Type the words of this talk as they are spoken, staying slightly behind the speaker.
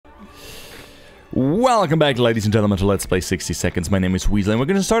Welcome back, ladies and gentlemen, to Let's Play 60 Seconds. My name is Weasel, and we're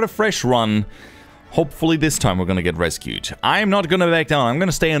gonna start a fresh run. Hopefully this time we're gonna get rescued. I'm not gonna back down. I'm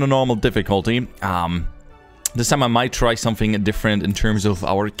gonna stay on a normal difficulty. This time I might try something different in terms of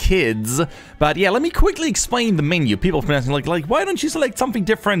our kids. But yeah, let me quickly explain the menu. People have been asking, like, why don't you select something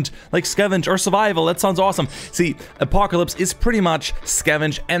different, like scavenge or survival? That sounds awesome. See, Apocalypse is pretty much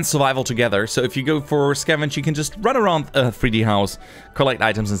scavenge and survival together. So if you go for scavenge, you can just run around a 3D house, collect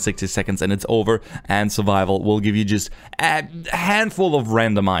items in 60 seconds, and it's over. And survival will give you just a handful of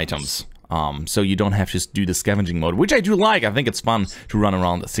random items. So you don't have to just do the scavenging mode, which I do like. I think it's fun to run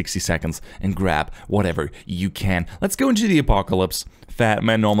around 60 seconds and grab whatever you can. Let's go into the Apocalypse. Fat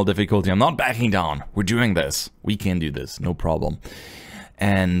Man normal difficulty. I'm not backing down. We're doing this. We can do this. No problem.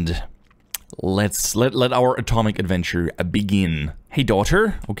 And let's let our atomic adventure begin. Hey,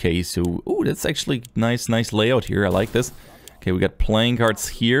 daughter. Okay, so... Ooh, that's actually nice layout here. I like this. Okay, we got playing cards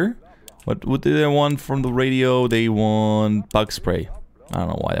here. What do they want from the radio? They want bug spray. I don't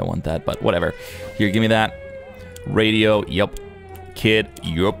know why I want that, but whatever. Here, give me that. Radio, yup. Kid,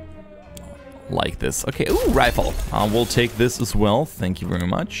 yup. Like this. Okay, ooh, rifle. We'll take this as well. Thank you very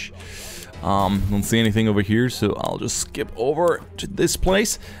much. Don't see anything over here, so I'll just skip over to this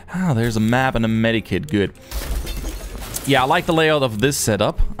place. Ah, there's a map and a medikit. Good. Yeah, I like the layout of this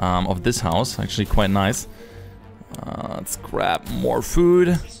setup, of this house. Actually, quite nice. Let's grab more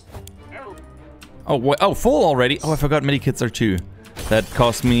food. Oh, wait, oh, full already. Oh, I forgot medikits are too. That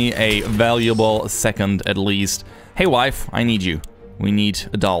cost me a valuable second at least. Hey wife, I need you. We need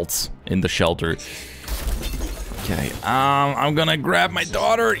adults in the shelter. Okay, I'm gonna grab my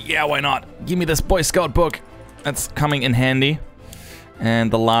daughter. Yeah, why not? Give me this Boy Scout book. That's coming in handy. And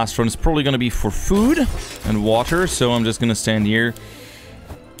the last one is probably gonna be for food and water, so I'm just gonna stand here.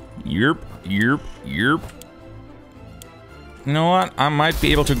 Yerp, yerp, yerp. You know what? I might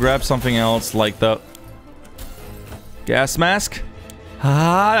be able to grab something else like the gas mask.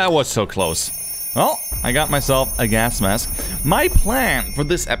 Ah, that was so close. Well, I got myself a gas mask. My plan for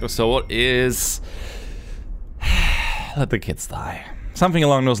this episode is... let the kids die. Something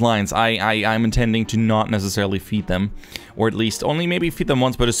along those lines. I'm intending to not necessarily feed them. Or at least only maybe feed them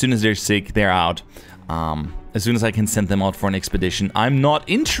once, but as soon as they're sick, they're out. As soon as I can send them out for an expedition, I'm not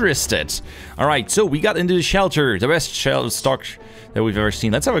interested. Alright, so we got into the shelter. The best shelter stock that we've ever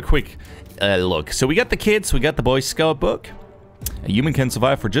seen. Let's have a quick look. So we got the kids, we got the Boy Scout book. A human can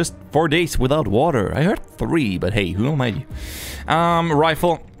survive for just 4 days without water. I heard 3, but hey, who am I?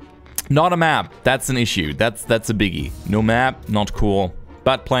 Rifle. Not a map. That's an issue. That's a biggie. No map, not cool.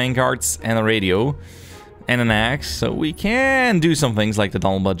 But playing cards and a radio and an axe. So we can do some things like the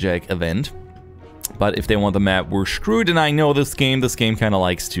Dalmajek event. But if they want the map, we're screwed. And I know this game kind of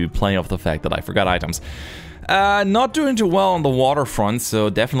likes to play off the fact that I forgot items. Not doing too well on the waterfront,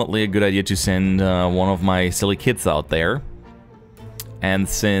 so definitely a good idea to send one of my silly kids out there. And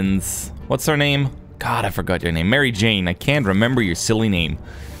since... what's her name? God, I forgot your name. Mary Jane. I can't remember your silly name.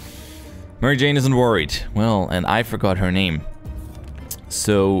 Mary Jane isn't worried. Well, and I forgot her name.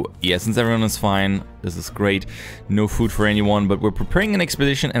 So, yeah, since everyone is fine, this is great. No food for anyone, but we're preparing an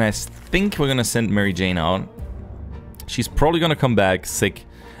expedition, and I think we're gonna send Mary Jane out. She's probably gonna come back sick.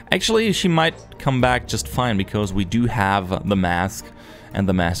 Actually, she might come back just fine, because we do have the mask. And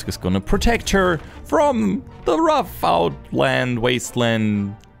the mask is gonna protect her from the rough outland,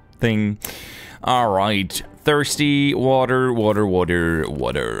 wasteland thing. Alright. Thirsty, water, water, water,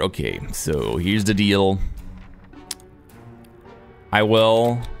 water. Okay, so here's the deal. I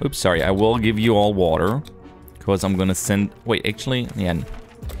will... oops, sorry. I will give you all water. Because I'm gonna send... wait, actually, yeah.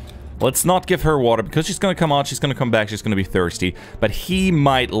 Let's not give her water, because she's gonna come out, she's gonna come back, she's gonna be thirsty. But he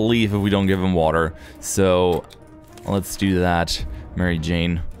might leave if we don't give him water. So, let's do that. Mary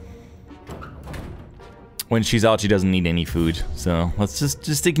Jane. When she's out, she doesn't need any food. So let's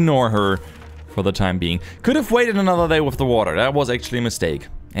just ignore her for the time being. Could have waited another day with the water. That was actually a mistake.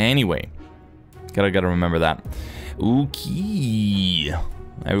 Anyway, gotta remember that. Okay.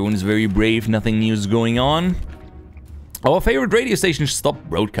 Everyone's very brave. Nothing new is going on. Our favorite radio station stopped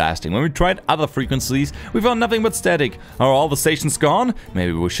broadcasting. When we tried other frequencies, we found nothing but static. Are all the stations gone?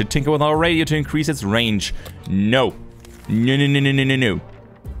 Maybe we should tinker with our radio to increase its range. No. No, no, no, no, no, no, no.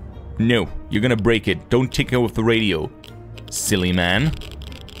 No, you're gonna break it. Don't tinker with the radio. Silly man.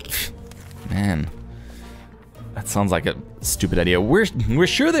 Man. That sounds like a stupid idea. We're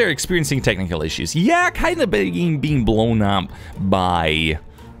sure they're experiencing technical issues. Yeah, kind of being blown up by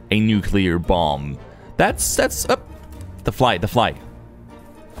a nuclear bomb. That's the fly.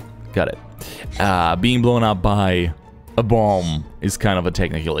 Got it. Being blown up by a bomb is kind of a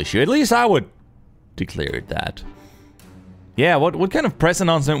technical issue. At least I would declare it that. Yeah, what kind of press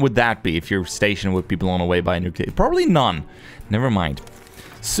announcement would that be if your station would be blown away by a nuclear? Probably none. Never mind.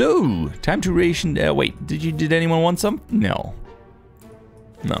 So, time to ration. Wait, did anyone want some? No.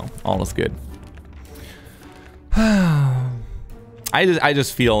 No, all is good. I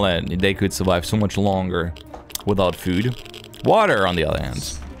just feel that they could survive so much longer without food. Water, on the other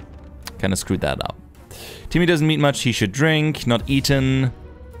hand, kind of screwed that up. Timmy doesn't eat much. He should drink. Not eaten.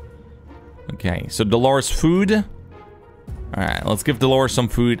 Okay, so Dolores food. Alright, let's give Dolores some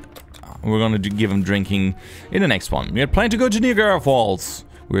food. We're gonna give him drinking in the next one. We had planned to go to Niagara Falls.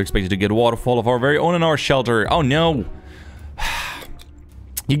 We were expected to get a waterfall of our very own in our shelter. Oh no!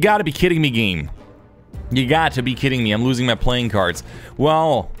 You gotta be kidding me, game. You got to be kidding me. I'm losing my playing cards.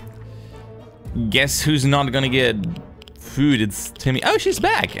 Well, guess who's not gonna get food? It's Timmy. Oh, she's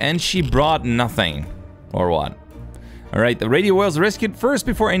back, and she brought nothing. Or what? Alright, the radio was rescued first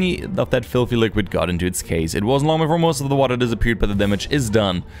before any of that filthy liquid got into its case. It wasn't long before most of the water disappeared, but the damage is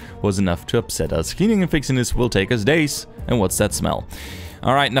done. Was enough to upset us. Cleaning and fixing this will take us days. And what's that smell?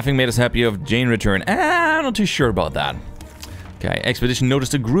 Alright, nothing made us happy of Jane return. I'm not too sure about that. Okay, Expedition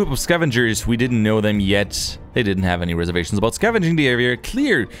noticed a group of scavengers. We didn't know them yet. They didn't have any reservations about scavenging the area.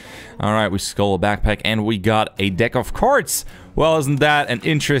 Clear. Alright, we stole a backpack and we got a deck of cards. Well, isn't that an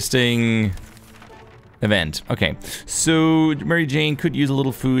interesting event? Okay, so Mary Jane could use a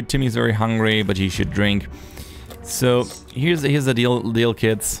little food. Timmy's very hungry, but he should drink. So here's the deal,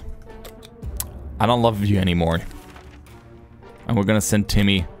 kids. I don't love you anymore, and we're gonna send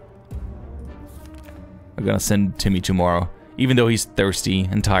Timmy. We're gonna send Timmy tomorrow, even though he's thirsty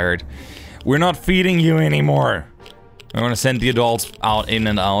and tired. We're not feeding you anymore. We're gonna send the adults out, in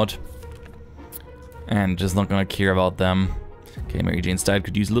and out, and just not gonna care about them. Okay, Mary Jane's dad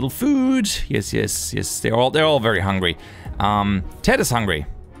could use a little food. Yes, yes, yes. They're all very hungry. Ted is hungry.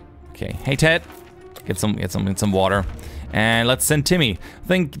 Okay, hey Ted, get some water, and let's send Timmy. I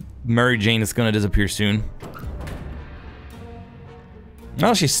think Mary Jane is gonna disappear soon.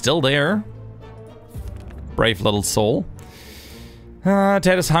 Oh, she's still there. Brave little soul.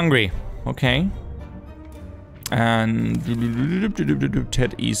 Ted is hungry. Okay. And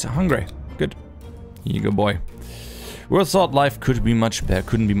Ted is hungry. Good. Here you go, boy. We all thought life could be much better.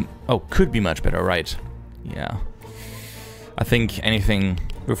 Could be much better, right? Yeah. I think anything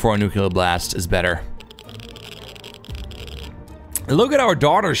before a nuclear blast is better. Look at our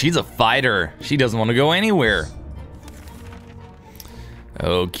daughter. She's a fighter. She doesn't want to go anywhere.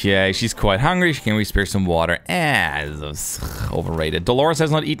 Okay, she's quite hungry. Can we spare some water? Overrated. Dolores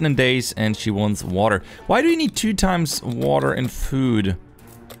has not eaten in days and she wants water. Why do you need 2 times water and food?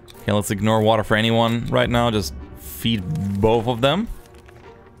 Okay, let's ignore water for anyone right now. Just feed both of them.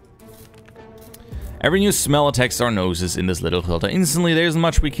 Every new smell attacks our noses in this little filter. Instantly, there's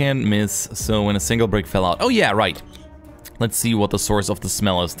much we can't miss. So when a single brick fell out. Oh yeah, right. Let's see what the source of the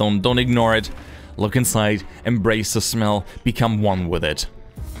smell is. Don't ignore it. Look inside, embrace the smell, become one with it.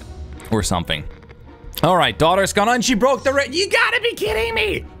 Or something. Alright, daughter's gone on, she broke the You gotta be kidding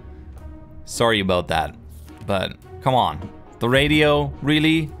me! Sorry about that, but come on. The radio,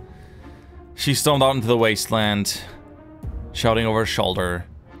 really? She stormed out into the wasteland, shouting over her shoulder.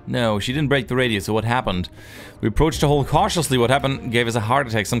 No, she didn't break the radio, so what happened? We approached the hole cautiously. What happened gave us a heart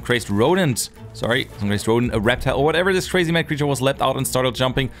attack. Some crazed rodent, a reptile, or whatever this crazy mad creature was, leapt out and started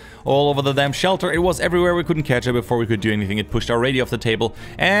jumping all over the damn shelter. It was everywhere. We couldn't catch it before we could do anything. It pushed our radio off the table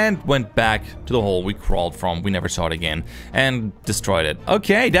and went back to the hole we crawled from. We never saw it again and destroyed it.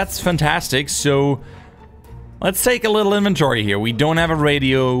 Okay, that's fantastic. So let's take a little inventory here. We don't have a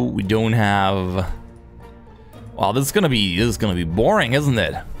radio. We don't have... Wow, this is gonna be boring, isn't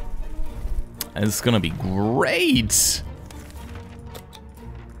it? It's gonna be great.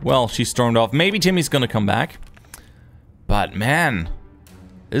 Well, she stormed off. Maybe Timmy's gonna come back. But man,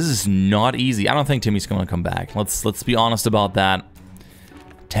 this is not easy. I don't think Timmy's gonna come back. Let's be honest about that.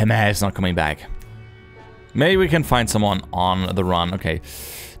 Timmy is not coming back. Maybe we can find someone on the run. Okay.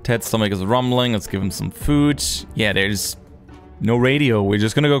 Ted's stomach is rumbling. Let's give him some food. Yeah, there's no radio. We're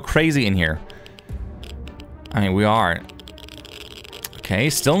just gonna go crazy in here. I mean, we are. Okay,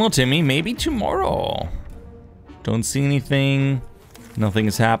 still no Timmy. Maybe tomorrow. Don't see anything. Nothing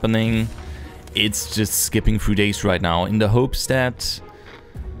is happening. It's just skipping through days right now in the hopes that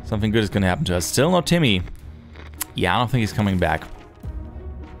something good is gonna happen to us. Still no Timmy. Yeah, I don't think he's coming back.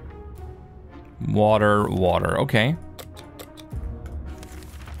 Water, water. Okay.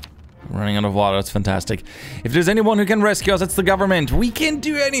 Running out of water, that's fantastic. If there's anyone who can rescue us, it's the government. We can't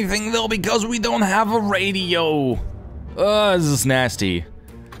do anything though because we don't have a radio. This is nasty.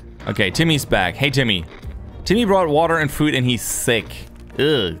 Okay, Timmy's back. Hey, Timmy. Timmy brought water and food and he's sick.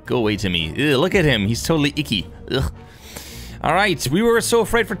 Ugh, go away, Timmy. Ugh, look at him. He's totally icky. Ugh. Alright, we were so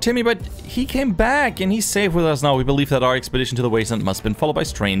afraid for Timmy, but he came back and he's safe with us now. We believe that our expedition to the wasteland must have been followed by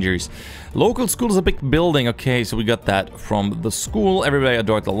strangers. Local school is a big building. Okay, so we got that from the school. Everybody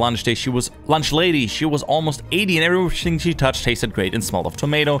adored the lunch day. Lunch lady. She was almost 80 and everything she touched tasted great and smelled of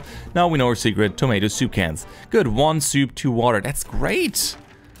tomato. Now we know her secret, tomato soup cans. Good, 1 soup, 2 water. That's great.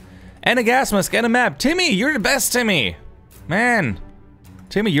 And a gas mask and a map. Timmy, you're the best, Timmy. Man,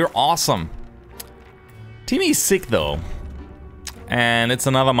 Timmy, you're awesome. Timmy's sick though. And it's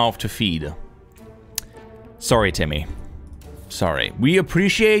another mouth to feed. Sorry, Timmy. Sorry. We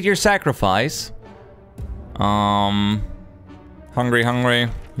appreciate your sacrifice. Hungry. Here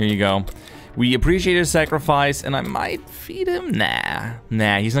you go. We appreciate your sacrifice, and I might feed him.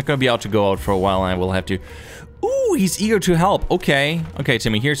 Nah, he's not gonna be out to go out for a while, and I will have to. Ooh, he's eager to help. Okay,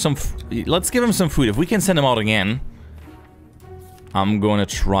 Timmy. Here's some. Let's give him some food. If we can send him out again, I'm going to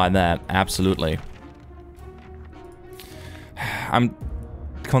try that. Absolutely. I'm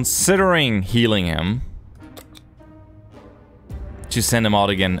considering healing him to send him out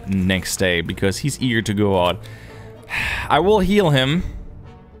again next day because he's eager to go out. I will heal him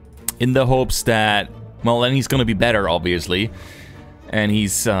in the hopes that, well, then he's gonna be better, obviously, and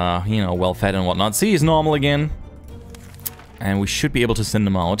he's, you know, well fed and whatnot. See, he's normal again, and we should be able to send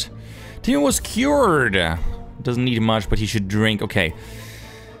him out. Timmy was cured. Doesn't need much, but he should drink. Okay.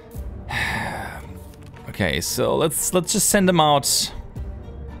 Okay, so let's just send him out.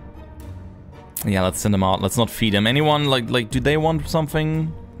 Yeah, let's send him out. Let's not feed him. Anyone like do they want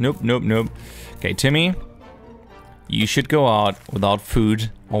something? Nope. Okay, Timmy, you should go out without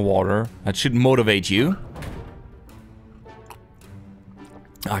food or water. That should motivate you.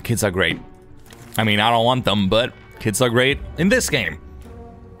 Kids are great. I mean, I don't want them, but kids are great in this game.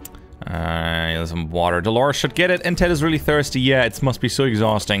 Some water. Dolores should get it, and Ted is really thirsty. Yeah, it must be so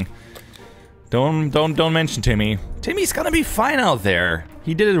exhausting. Don't mention Timmy. Timmy's gonna be fine out there.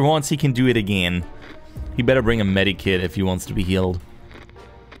 He did it once, he can do it again. He better bring a medikit if he wants to be healed.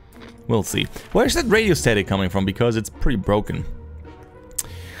 We'll see. Where's that radio static coming from? Because it's pretty broken.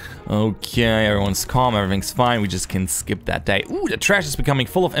 Okay, everyone's calm, everything's fine. We just can skip that day. Ooh, the trash is becoming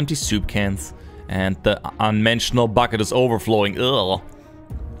full of empty soup cans. And the unmentionable bucket is overflowing. Ugh.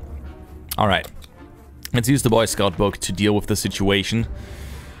 Alright. Let's use the Boy Scout book to deal with the situation.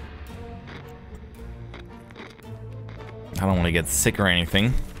 I don't want to get sick or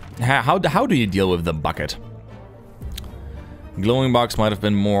anything. How do you deal with the bucket? Glowing box might have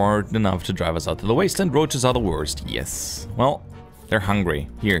been more than enough to drive us out to the wasteland. Roaches are the worst. Yes. Well, they're hungry.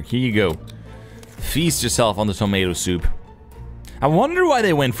 Here you go. Feast yourself on the tomato soup. I wonder why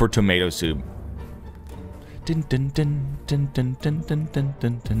they went for tomato soup. Dun, dun, dun, dun, dun, dun, dun, dun,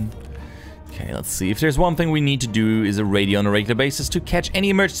 dun, dun. Okay, let's see. If there's one thing we need to do is a radio on a regular basis to catch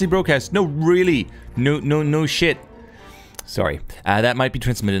any emergency broadcast. No, really. No shit. Sorry, that might be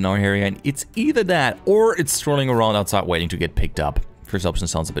transmitted in our area, and it's either that or it's strolling around outside waiting to get picked up. First option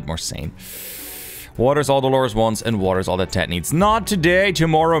sounds a bit more sane. Water's all Dolores wants, and water's all that Ted needs. Not today,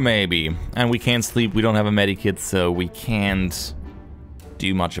 tomorrow maybe. And we can't sleep, we don't have a medikit, so we can't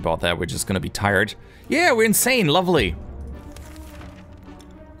do much about that. We're just gonna be tired. Yeah, we're insane, lovely.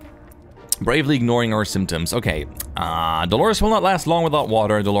 Bravely ignoring our symptoms. Okay, Dolores will not last long without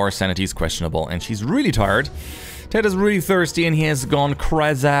water. Dolores' sanity is questionable, and she's really tired. Ted is really thirsty and he has gone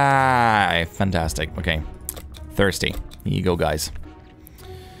crazy. Fantastic. Okay. Thirsty. Here you go, guys.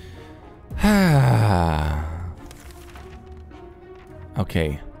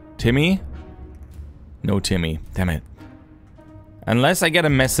 Okay. Timmy? No Timmy. Damn it. Unless I get a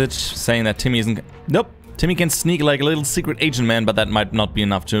message saying that Timmy isn't... Nope. Timmy can sneak like a little secret agent man, but that might not be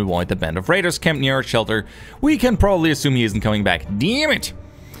enough to avoid the band of raiders camped near our shelter. We can probably assume he isn't coming back. Damn it!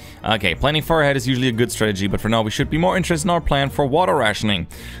 Okay, planning far ahead is usually a good strategy, but for now we should be more interested in our plan for water rationing.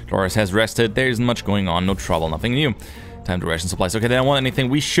 Dolores has rested, there isn't much going on, no trouble, nothing new. Time to ration supplies. Okay, they don't want anything,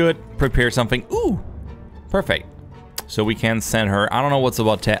 we should prepare something. Ooh, perfect. So we can send her. I don't know what's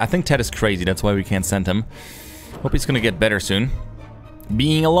about Ted. I think Ted is crazy, that's why we can't send him. Hope he's gonna get better soon.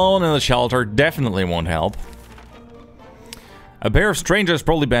 Being alone in the shelter definitely won't help. A pair of strangers,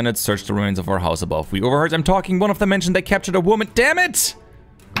 probably bandits, searched the ruins of our house above. We overheard them talking. One of them mentioned they captured a woman. Damn it!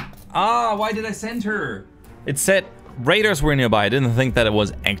 Ah, why did I send her? It said raiders were nearby. I didn't think that it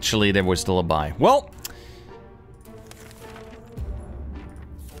was actually they were still nearby. Well,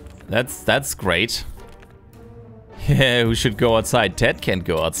 that's great. Yeah, who should go outside? Ted can't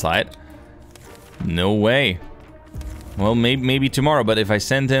go outside. No way. Well, maybe tomorrow, but if I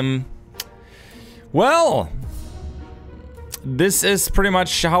send him... Well, this is pretty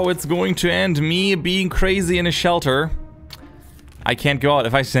much how it's going to end. Me being crazy in a shelter. I can't go out.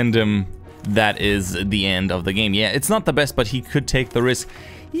 If I send him that is the end of the game. Yeah, it's not the best, but he could take the risk.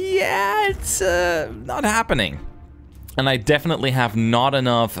 Yeah, it's not happening. And I definitely have not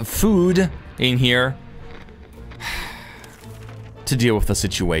enough food in here to deal with the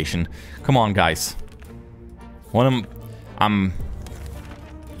situation. Come on, guys.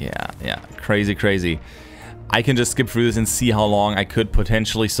 Yeah, crazy. I can just skip through this and see how long I could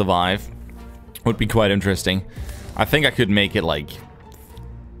potentially survive. Would be quite interesting. I think I could make it like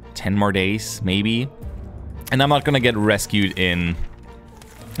 10 more days, maybe. And I'm not gonna get rescued in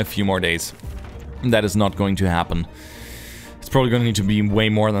a few more days. That is not going to happen. It's probably gonna need to be way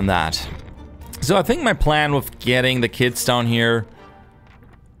more than that. So I think my plan with getting the kids down here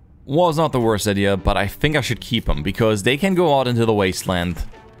was not the worst idea, but I think I should keep them because they can go out into the wasteland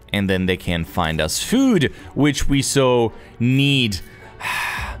and then they can find us food, which we so need.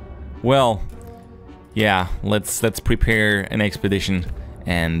 Well, yeah, let's prepare an expedition,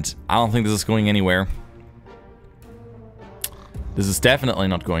 and I don't think this is going anywhere. This is definitely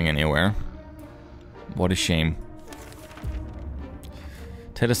not going anywhere. What a shame.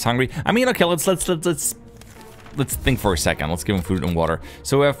 Ted is hungry. I mean, okay, let's think for a second. Let's give him food and water.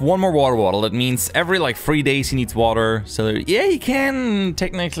 So we have one more water bottle. That means every like 3 days he needs water. So yeah, he can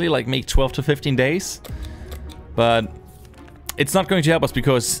technically like make 12 to 15 days. But it's not going to help us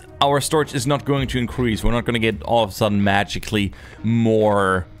because our storage is not going to increase. We're not going to get all of a sudden magically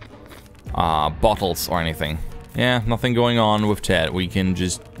more bottles or anything. Yeah, nothing going on with Ted. We can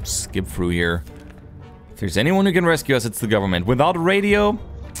just skip through here. If there's anyone who can rescue us, it's the government. Without a radio...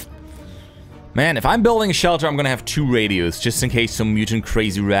 Man, if I'm building a shelter, I'm gonna have 2 radios, just in case some mutant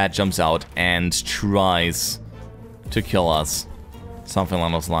crazy rat jumps out and tries to kill us. Something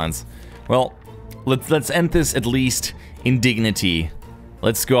along those lines. Well, let's end this at least in dignity.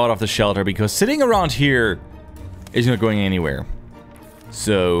 Let's go out of the shelter, because sitting around here is not going anywhere.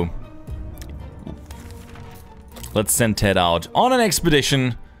 So, let's send Ted out on an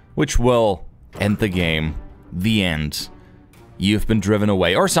expedition, which will end the game. The end. You've been driven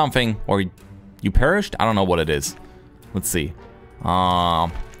away, or something, or... You perished? I don't know what it is. Let's see.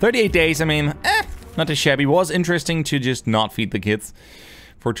 38 days, I mean, not too shabby. Was interesting to just not feed the kids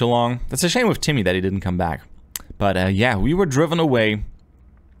for too long. It's a shame with Timmy that he didn't come back. But yeah, we were driven away.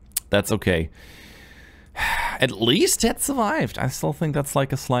 That's okay. At least it survived. I still think that's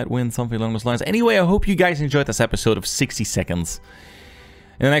like a slight win, something along those lines. Anyway, I hope you guys enjoyed this episode of 60 seconds.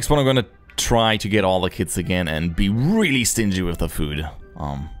 In the next one, I'm gonna try to get all the kids again and be really stingy with the food.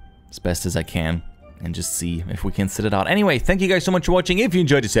 As best as I can, and just see if we can sit it out. Anyway, thank you guys so much for watching. If you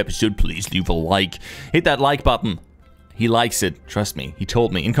enjoyed this episode, please leave a like. Hit that like button. He likes it. Trust me. He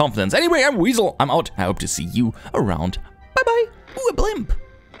told me in confidence. Anyway, I'm Weasel. I'm out. I hope to see you around. Bye-bye. Ooh, a blimp.